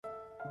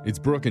It's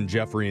Brooke and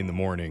Jeffrey in the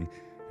morning,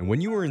 and when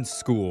you were in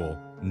school,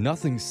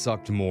 nothing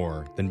sucked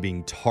more than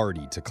being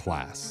tardy to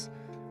class.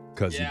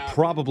 Because you'd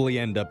probably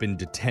end up in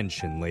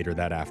detention later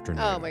that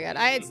afternoon. Oh my God,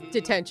 I had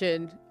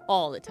detention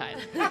all the time.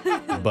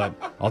 But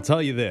I'll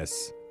tell you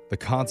this, the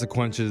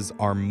consequences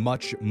are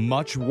much,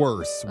 much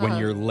worse when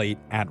you're late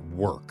at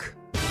work.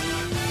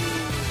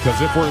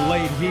 Because if we're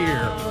late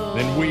here,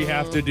 then we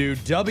have to do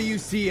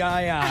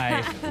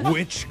WCII,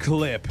 which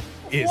clip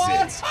is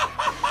it?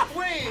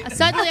 Wait.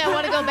 Suddenly I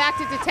want to go back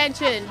to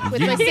detention with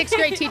my 6th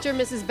grade teacher,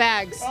 Mrs.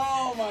 Bags.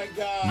 Oh, my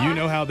God. You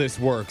know how this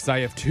works. I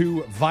have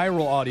 2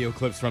 viral audio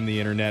clips from the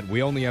internet.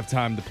 We only have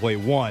time to play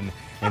one,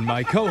 and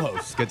my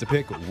co-hosts get to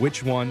pick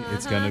which one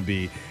it's going to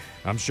be.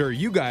 I'm sure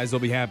you guys will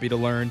be happy to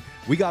learn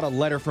we got a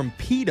letter from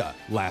PETA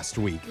last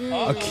week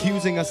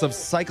accusing us of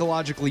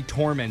psychologically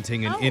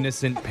tormenting an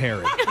innocent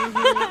parrot.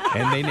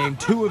 And they named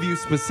 2 of you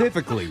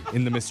specifically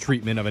in the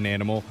mistreatment of an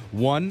animal.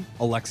 1,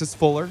 Alexis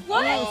Fuller.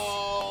 What?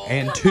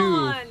 And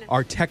 2,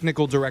 our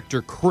technical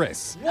director,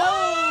 Chris.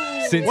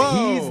 Whoa. Since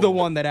he's the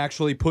one that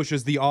actually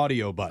pushes the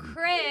audio button.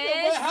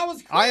 Chris. How is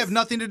Chris? I have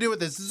nothing to do with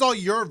this. This is all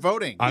your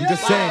voting. I'm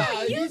just saying,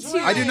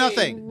 I do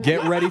nothing.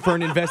 get ready for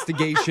an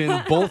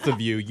investigation. Both of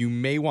you, you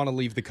may want to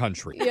leave the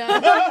country. Yeah.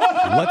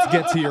 Let's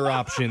get to your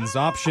options.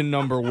 Option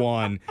number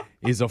 1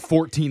 is a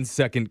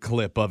 14-second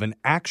clip of an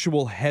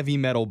actual heavy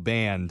metal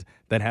band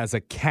that has a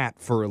cat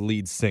for a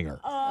lead singer.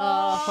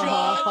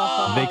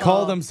 They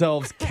call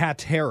themselves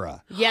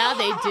Catera, Yeah,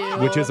 they do.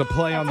 which is a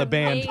play on the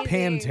band amazing.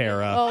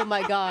 Pantera. Oh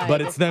my God.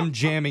 But it's them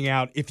jamming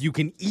out, if you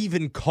can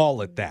even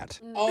call it that.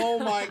 Oh,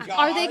 my God.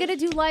 Are they going to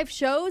do live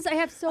shows? I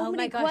have so Oh many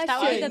my gosh, questions.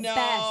 that would be I the know.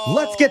 best.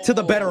 Let's get to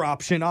the better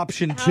option.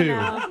 Option 2.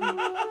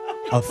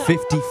 A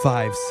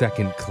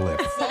 55-second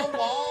clip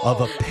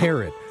of a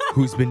parrot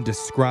who's been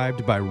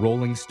described by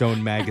Rolling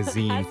Stone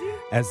magazine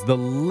as the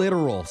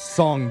literal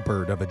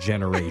songbird of a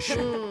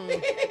generation.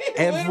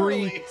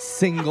 Every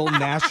single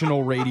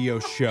national radio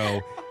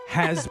show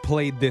has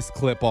played this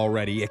clip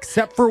already,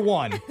 except for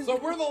one. So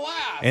we're the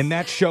last. And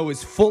that show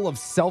is full of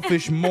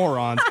selfish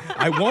morons.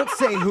 I won't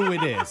say who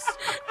it is.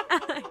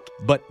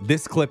 But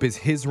this clip is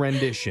his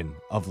rendition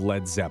of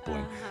Led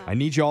Zeppelin. I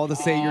need you all to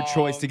say your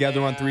choice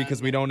together on 3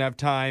 because we don't have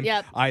time.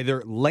 Yep.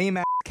 Either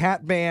lame-ass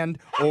cat band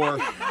or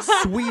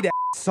sweet-ass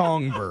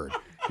songbird.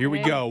 Here we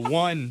go.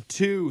 1,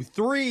 2,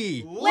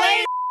 3.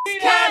 Lame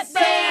cat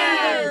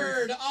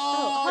bird.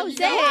 Oh, Jose. you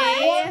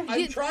know what?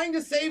 I'm trying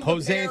to save the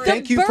Jose, parrot.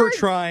 thank you for bird-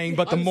 trying,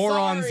 but the I'm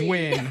morons sorry.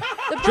 win.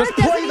 The bird Just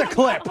play doesn't the even-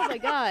 clip. Oh my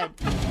God.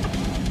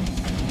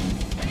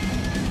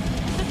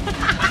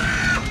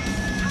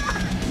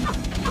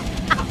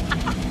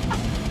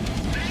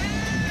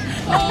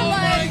 Oh,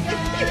 my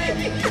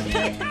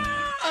God.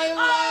 I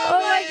love Oh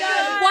my it.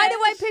 God. Why do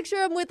I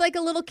picture him with like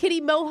a little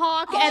kitty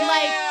mohawk and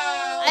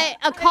like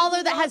a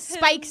collar that has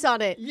spikes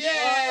on it? Yeah.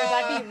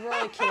 That'd be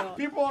really cute.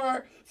 People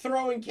are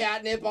throwing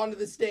catnip onto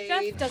the stage.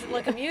 Jeff doesn't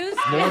look amused.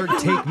 Lord,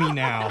 take me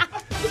now.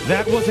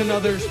 That was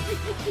another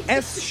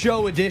S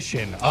show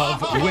edition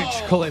of Which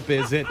Clip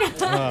Is It?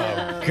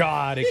 Oh,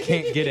 God, it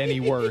can't get any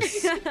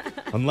worse.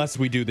 Unless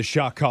we do the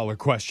shock collar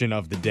question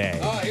of the day.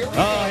 Oh, here we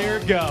go. Here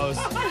it goes.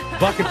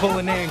 Bucket full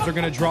of names. We're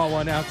going to draw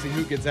one out, see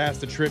who gets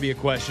asked a trivia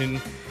question.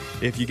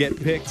 If you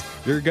get picked,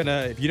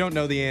 if you don't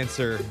know the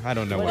answer, I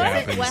don't know what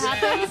happens. What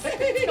happens?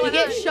 You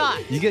get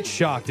shocked. You get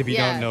shocked if you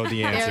Yeah, don't know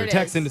the there answer. it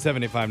Text is. into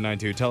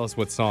 78592. Tell us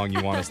what song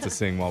you want us to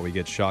sing while we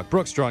get shocked.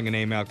 Brooke's drawing a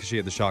name out because she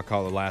had the shock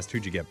collar last.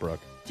 Who'd you get,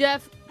 Brooke?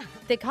 Jeff,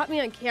 they caught me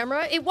on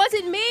camera. It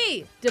wasn't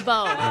me,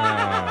 DeBone.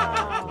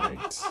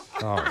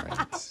 All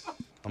right.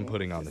 I'm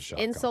putting on the shock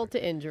Insult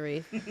to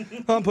injury.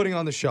 collar. I'm putting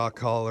on the shock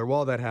collar.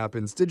 While that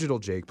happens, Digital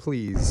Jake,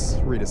 please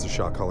read us a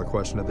shock collar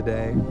question of the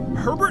day.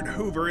 Herbert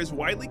Hoover is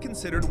widely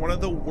considered one of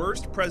the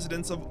worst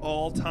presidents of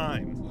all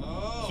time.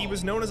 He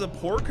was known as a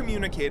poor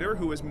communicator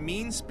who was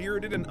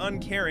mean-spirited and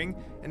uncaring,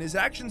 and his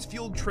actions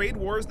fueled trade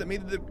wars that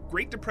made the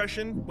Great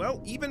Depression,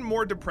 well, even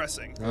more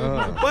depressing.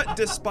 But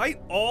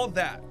despite all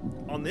that,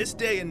 on this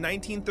day in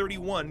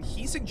 1931,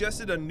 he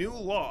suggested a new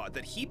law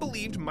that he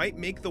believed might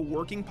make the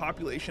working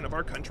population of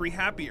our country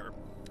happier.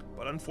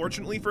 But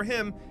unfortunately for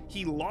him,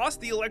 he lost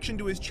the election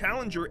to his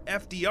challenger,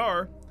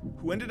 FDR,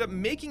 who ended up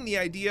making the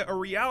idea a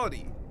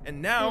reality.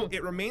 And now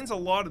it remains a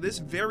law to this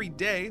very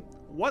day.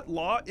 What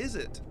law is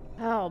it?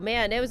 Oh,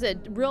 man, it was a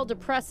real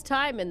depressed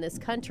time in this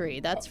country.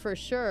 That's for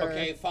sure.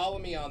 Okay, follow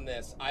me on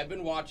this. I've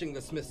been watching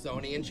the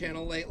Smithsonian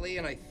Channel lately,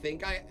 and I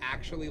think I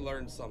actually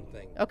learned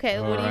something. Okay,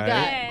 what do you All got?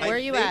 right. Where are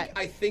you at?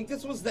 I think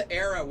this was the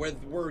era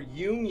where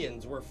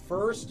unions were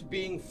first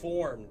being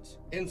formed.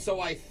 And so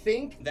I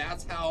think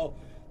that's how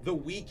the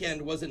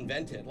weekend was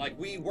invented. Like,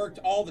 we worked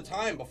all the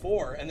time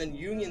before, and then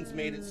unions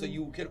made it so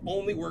you could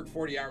only work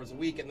 40 hours a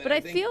week. And then But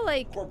I think feel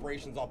like-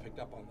 corporations all picked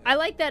up on that. I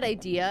like that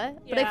idea,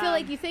 but I feel Yeah.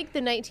 like you think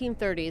the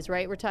 1930s,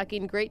 right? We're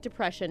talking Great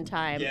Depression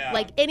time. Yeah.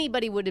 Like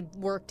anybody would have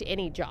worked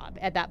any job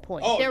at that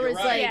point. Oh, there you're was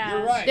right. like Yeah.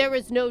 You're right. there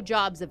was no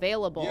jobs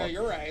available. Yeah,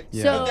 you're right.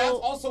 Yeah. But that's So-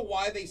 also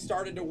why they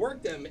started to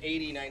work them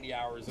 80, 90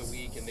 hours a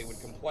week, and they would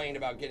complain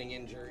about getting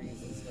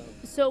injuries and stuff.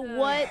 So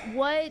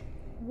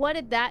what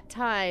at that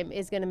time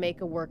is going to make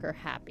a worker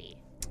happy?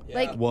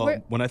 Like, Well,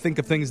 when I think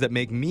of things that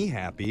make me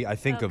happy, I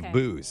think Okay. of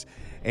booze.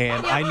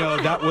 And I know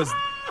that was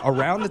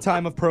around the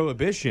time of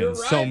Prohibition. You're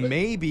So right, but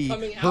maybe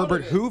coming out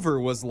Herbert of it. Hoover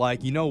was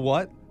like, you know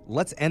what?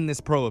 Let's end this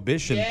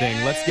Prohibition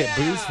thing. Let's get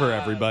booze for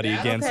everybody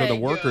Yeah, again so the okay.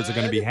 workers are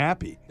going to be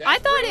happy. I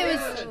thought it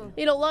That's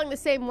was, along the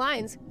same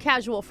lines,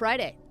 Casual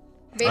Friday.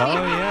 Maybe Oh,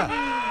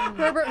 yeah.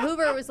 Herbert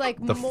Hoover was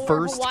like The more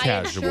first Hawaiian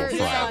Casual shirts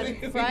Friday.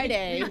 on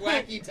Friday.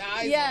 Wacky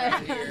ties Yeah.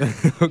 right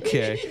here.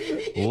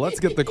 Okay. Well, let's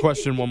get the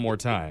question one more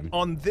time.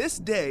 On this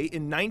day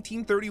in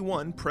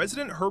 1931,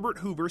 President Herbert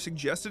Hoover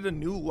suggested a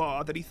new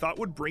law that he thought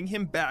would bring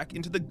him back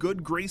into the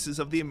good graces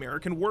of the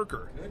American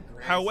worker.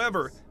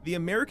 However, the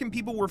American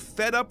people were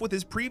fed up with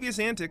his previous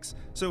antics,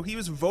 so he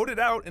was voted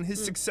out and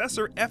his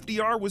successor,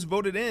 FDR, was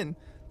voted in,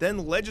 then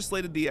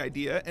legislated the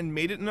idea and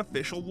made it an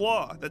official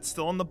law that's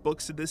still on the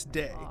books to this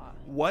day.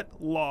 What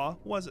law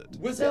was it?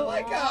 Was it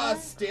like a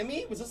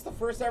stimmy? Was this the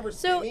first ever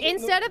So stimmy?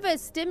 instead of a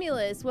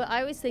stimulus, what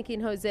I was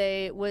thinking,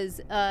 Jose, was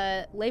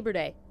Labor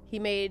Day. He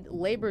made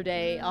Labor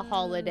Day a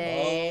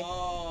holiday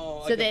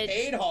Oh, so like a that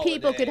paid holiday.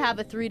 people could have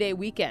a 3-day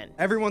weekend.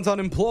 Everyone's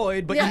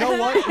unemployed, but Yeah. you know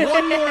what?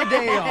 One more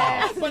day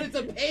off. But it's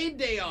a paid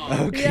day off.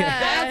 Okay. Yeah.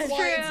 That's why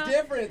true. it's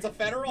different. It's a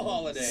federal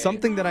holiday.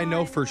 Something that I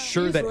know for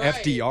sure He's that right.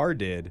 FDR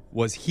did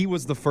was he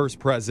was the first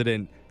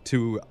president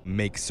to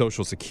make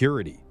Social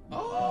Security.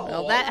 Oh,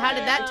 Well, how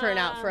did that turn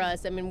out for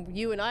us? I mean,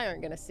 you and I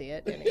aren't going to see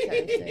it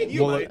anytime soon.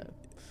 You Well, might.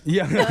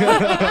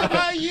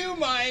 Yeah. You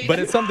might. But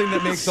it's something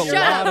that makes a Shut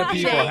lot up, of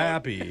people Jake.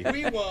 happy.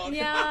 We won't.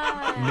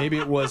 Yeah. Maybe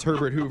it was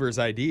Herbert Hoover's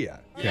idea.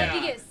 You have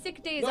to get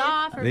sick days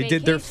off or They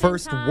did their vacation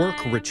first time.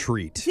 work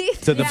retreat See?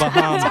 to the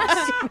Bahamas.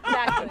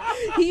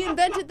 Exactly. He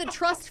invented the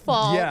trust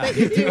fall Yeah. that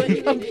you do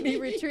at company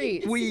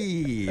retreats.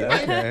 Wee.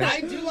 Okay.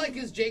 I do like,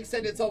 as Jake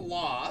said, it's a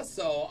law.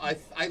 So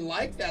I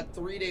like that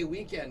 3-day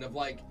weekend of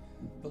like,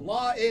 the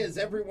law is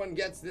everyone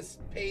gets this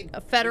paid.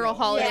 Federal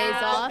holidays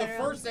Yeah. off. The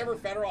first ever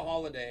federal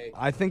holiday.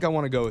 I think I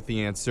want to go with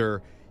the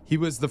answer. He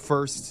was the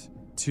first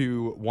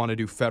to want to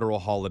do federal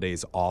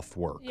holidays off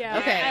work. Yeah.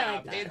 Okay. I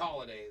like Paid that.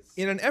 holidays.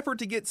 In an effort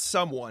to get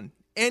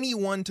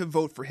anyone to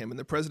vote for him in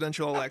the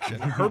presidential election,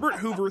 Herbert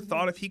Hoover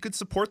thought if he could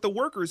support the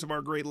workers of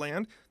our great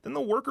land, then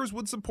the workers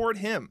would support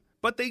him.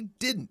 But they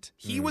didn't.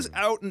 He was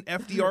out and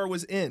FDR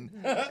was in.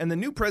 And the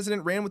new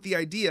president ran with the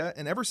idea,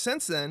 and ever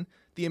since then,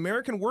 the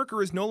American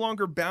worker is no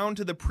longer bound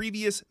to the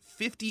previous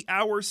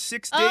 50-hour,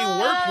 6-day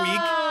work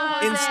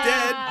week.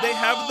 Instead, they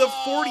have the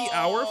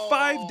 40-hour,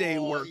 5-day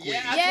work week.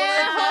 Yeah, that's Yeah,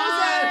 what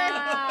I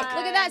Jose. thought.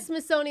 Look at that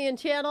Smithsonian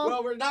Channel.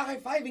 Well, we're not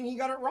high-fiving. He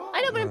got it wrong.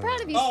 I know, but I'm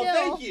proud of you Oh, still.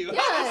 thank you.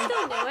 Yeah.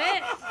 Still knew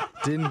it.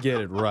 Didn't get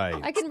it right.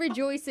 I can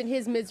rejoice in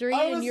his misery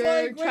I and was your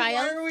like, wait,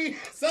 triumph. why are we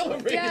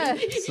celebrating? Yeah.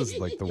 This is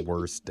like the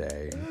worst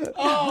day.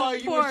 Oh,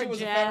 you Poor wish it was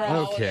a Jeff.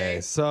 federal Okay,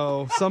 holiday.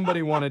 so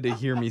somebody wanted to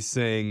hear me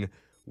sing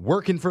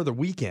Working for the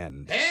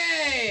Weekend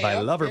Hey! by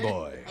okay.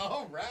 Loverboy.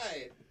 All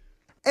right.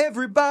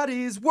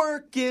 Everybody's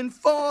working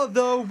for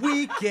the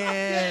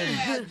weekend.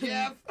 Yeah,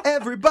 Jeff.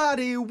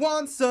 Everybody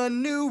wants a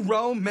new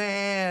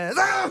romance.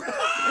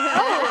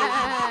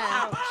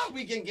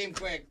 Weekend game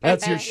quick.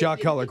 That's your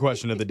shot collar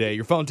question of the day.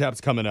 Your phone tap's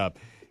coming up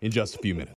in just a few minutes.